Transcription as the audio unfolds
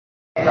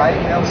right?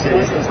 You know,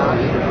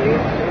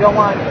 we don't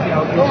want, you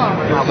know,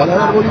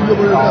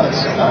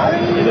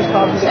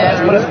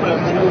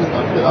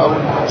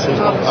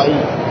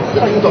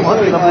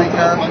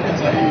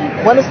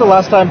 when is the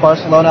last time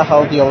Barcelona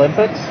held the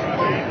Olympics?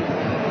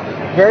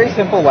 Very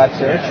simple web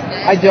search.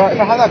 If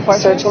I have that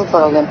question, searching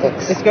for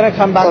Olympics. It's going to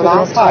come back the with a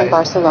last reply. time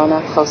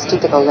Barcelona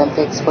hosted the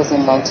Olympics was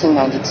in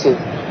 1992.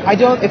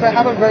 If I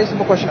have a very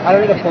simple question, I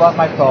don't need to pull out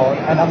my phone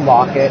and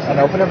unlock it and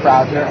open a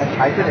browser and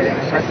type it in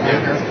and press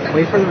enter,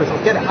 wait for the result.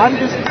 I'm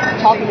just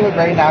talking to it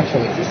very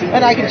naturally.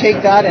 And I can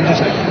take that and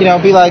just, you know,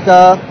 be like,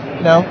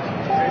 you know,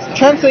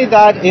 translate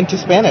that into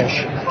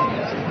Spanish.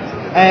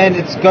 And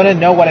it's going to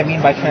know what I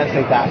mean by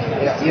translate that.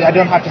 I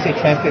don't have to say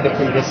translate the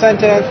previous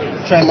sentence,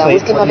 La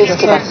translate última what you vez just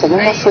que said.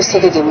 Barcelona fue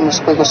sede de unos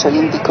Juegos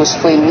Olímpicos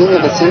fue en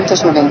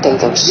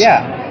 1992.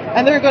 Yeah.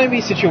 And there are going to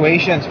be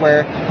situations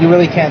where you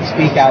really can't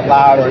speak out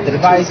loud, or the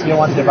device, you don't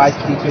want the device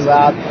to be too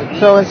loud.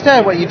 So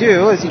instead, what you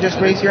do is you just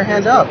raise your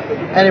hand up,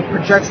 and it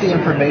projects the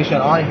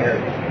information on here.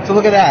 So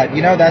look at that.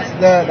 You know, that's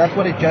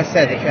what it just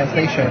said, the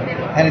translation,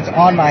 and it's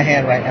on my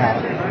hand right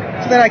now.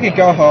 So then I can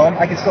go home.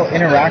 I can still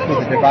interact with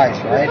the device,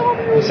 right?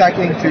 I'm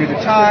cycling through the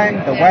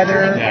time, the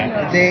weather,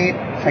 the date.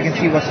 I can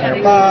see what's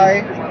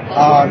nearby.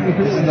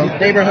 This is the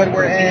neighborhood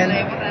we're in.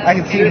 I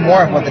can see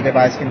more of what the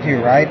device can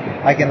do, right?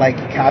 I can like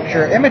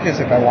capture images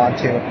if I want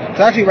to.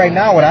 So actually right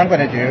now what I'm going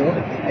to do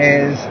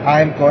is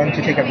I'm going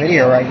to take a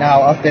video right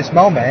now of this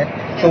moment.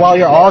 So while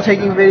you're all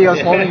taking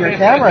videos holding your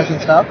cameras and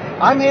stuff,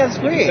 I'm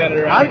hands-free.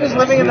 I'm just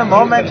living in the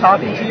moment,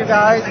 talking to you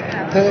guys.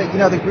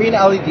 The green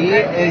LED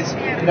is,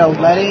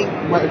 letting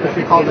what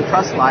we call the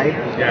trust light.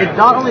 It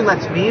not only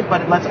lets me,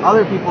 but it lets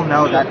other people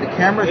know that the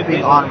camera is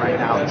being on right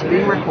now. It's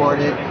being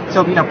recorded.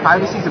 So,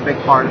 privacy is a big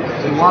part of it.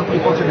 We want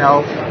people to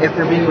know if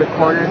they're being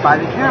recorded by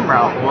the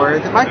camera or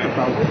the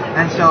microphone.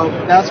 And so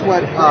that's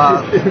what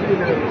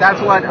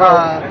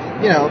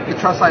the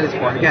trust light is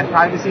for. Again,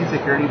 privacy and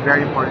security,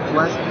 very important to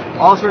us.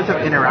 All sorts of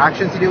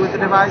interactions to do with the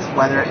device,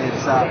 whether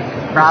it's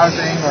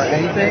browsing or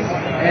anything.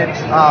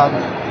 It's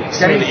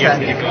getting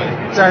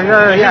sent. Sorry,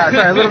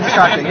 a little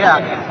distracting.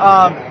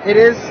 It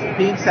is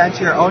being sent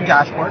to your own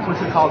dashboard, which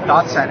is called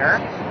Dot Center.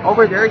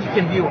 Over there, you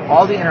can view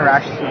all the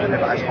interactions with the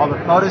device, all the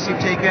photos you've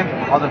taken,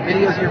 all the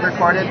videos you've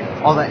recorded,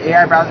 all the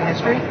AI browsing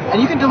history,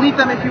 and you can delete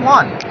them if you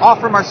want, all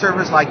from our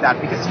servers like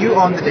that, because you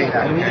own the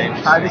data. And we think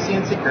privacy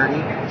and security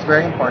is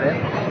very important.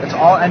 It's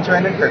all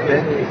end-to-end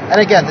encrypted.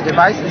 And again, the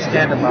device is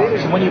standalone.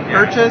 So when you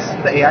purchase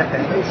the AI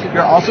Pin,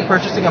 you're also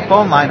purchasing a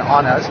phone line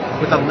on us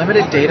with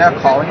unlimited data,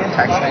 calling and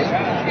texting,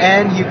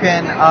 and you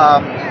can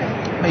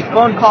make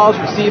phone calls,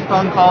 receive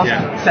phone calls,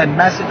 send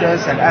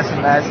messages, send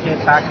SMS, get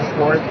back and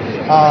forth.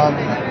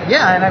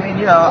 And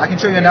I can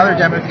show you another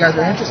demo if you guys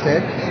are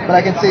interested, but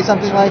I can say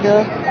something like,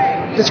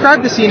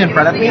 describe the scene in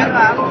front of me.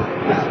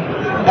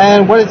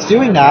 And what it's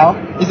doing now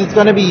is it's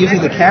going to be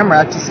using the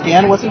camera to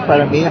scan what's in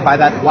front of me, and by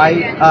that white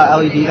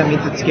LED, that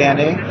means it's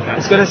scanning.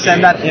 It's going to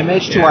send that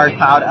image to our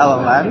cloud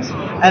LLMs,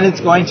 and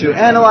it's going to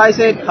analyze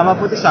it, come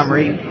up with a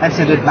summary, and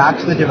send it back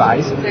to the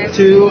device.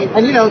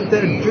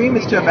 The dream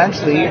is to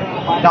eventually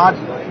not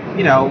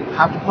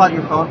have to pull out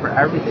your phone for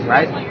everything,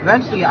 right?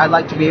 Eventually, I'd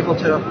like to be able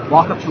to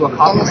walk up to a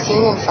coffee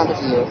machine. In the scene in front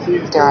of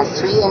you, there are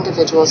 3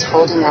 individuals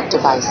holding up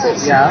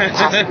devices,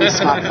 possibly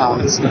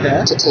smartphones,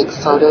 to take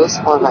photos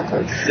or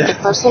records. The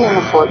person in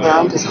the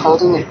foreground is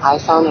holding an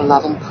iPhone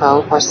 11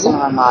 Pro or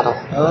similar model.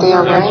 They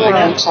are wearing a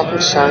green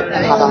checkered shirt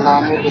and have a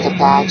lanyard with a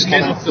badge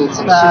that includes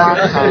a QR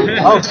code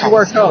and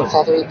text,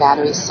 Feathery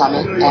Battery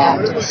Summit,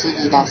 and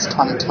CES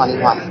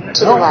 2021.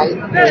 To the right,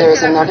 there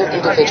is another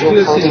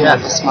individual holding up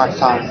a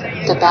smartphone.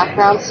 The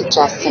background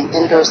suggests an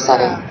indoor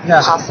setting,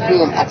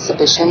 possibly an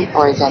exhibition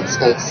or event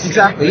space.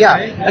 Exactly,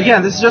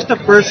 Again, this is just the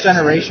first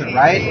generation,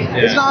 right?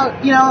 It's not,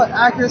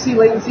 accuracy,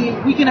 latency,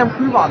 we can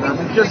improve on them.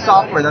 It's just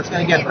software that's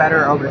going to get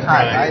better over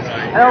time, right?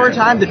 And over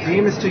time, the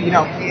dream is to,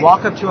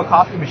 walk up to a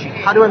coffee machine.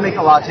 How do I make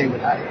a latte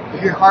with that?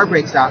 If your car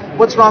breaks down,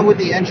 what's wrong with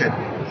the engine?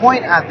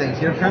 Point at things,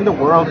 turn the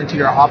world into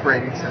your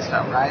operating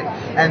system, right?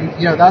 And,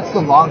 that's the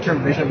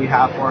long-term vision we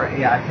have for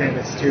AI Pin,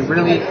 is to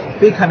really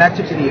be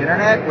connected to the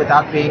internet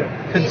without being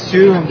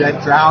consumed and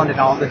drowned in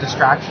all the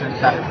distractions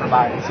that it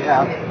provides,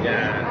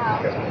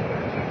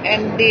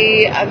 And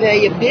the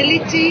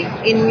availability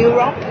in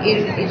Europe,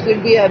 it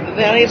will be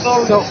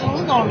available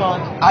soon or not?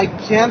 I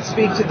can't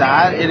speak to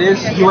that. It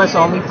is US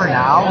only for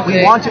now.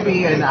 We want to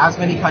be in as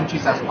many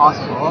countries as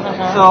possible.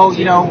 So,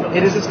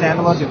 it is a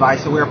standalone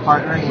device, so we're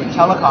partnering with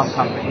telecom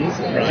companies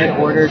in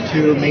order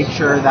to make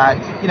sure that,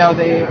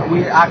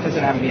 we act as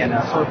an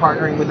MVNO. So we're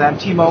partnering with them.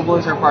 T-Mobile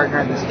is our partner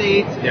in the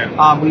States.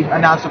 We've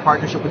announced a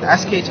partnership with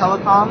SK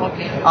Telecom.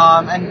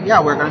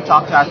 We're going to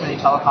talk to as many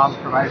telecom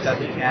providers as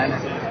we can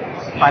and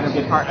find a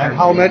good partner. And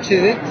how much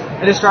is it?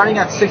 It is starting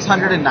at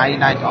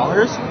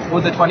 $699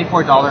 with a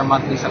 $24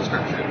 monthly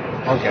subscription.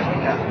 Okay.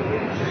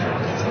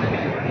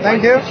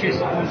 Thank you. Choose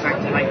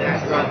something like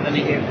that rather than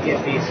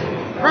get these.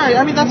 Right.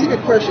 I mean, that's a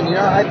good question.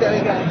 I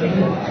think.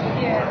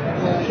 Yeah.